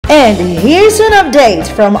And here's an update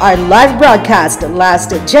from our live broadcast last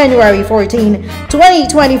January 14,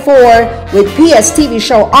 2024 with PStv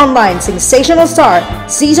show online Singsational Star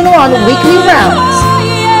Season 1 weekly rounds.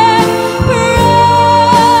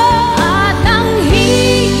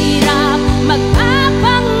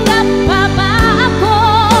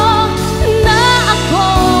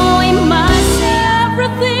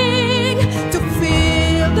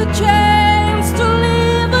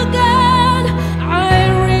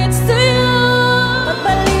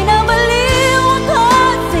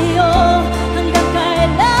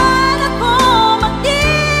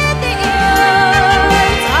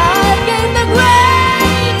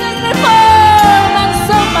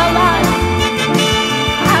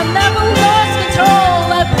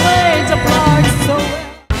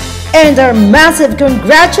 And our massive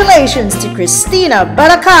congratulations to Christina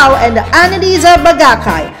Baracao and Annalisa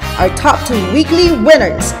Bagakay, our top 2 weekly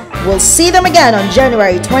winners. We'll see them again on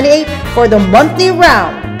January 28 for the monthly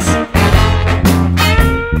rounds.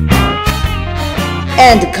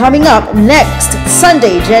 And coming up next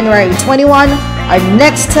Sunday, January 21, our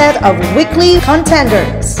next set of weekly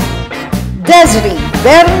contenders: Desiree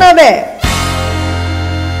Bernabe,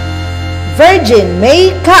 Virgin May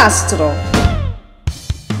Castro,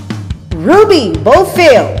 Ruby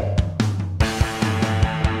Bofield,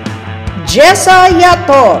 Jessa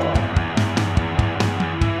Yator,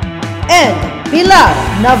 and Pilar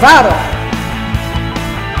Navarro.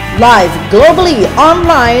 Live globally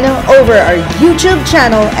online over our YouTube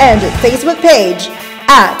channel and Facebook page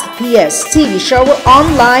at PStv Show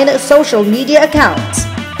online social media accounts.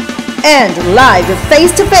 And live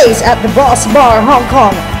face-to-face at the Boss Bar Hong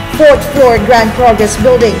Kong, 4th floor Grand Progress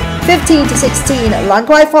Building, 15 to 16 Lan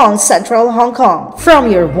Kwai Fong, Central Hong Kong.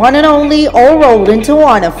 From your one and only, all rolled into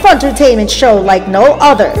one, a fun entertainment show like no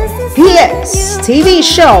other. PStv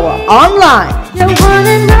Show online.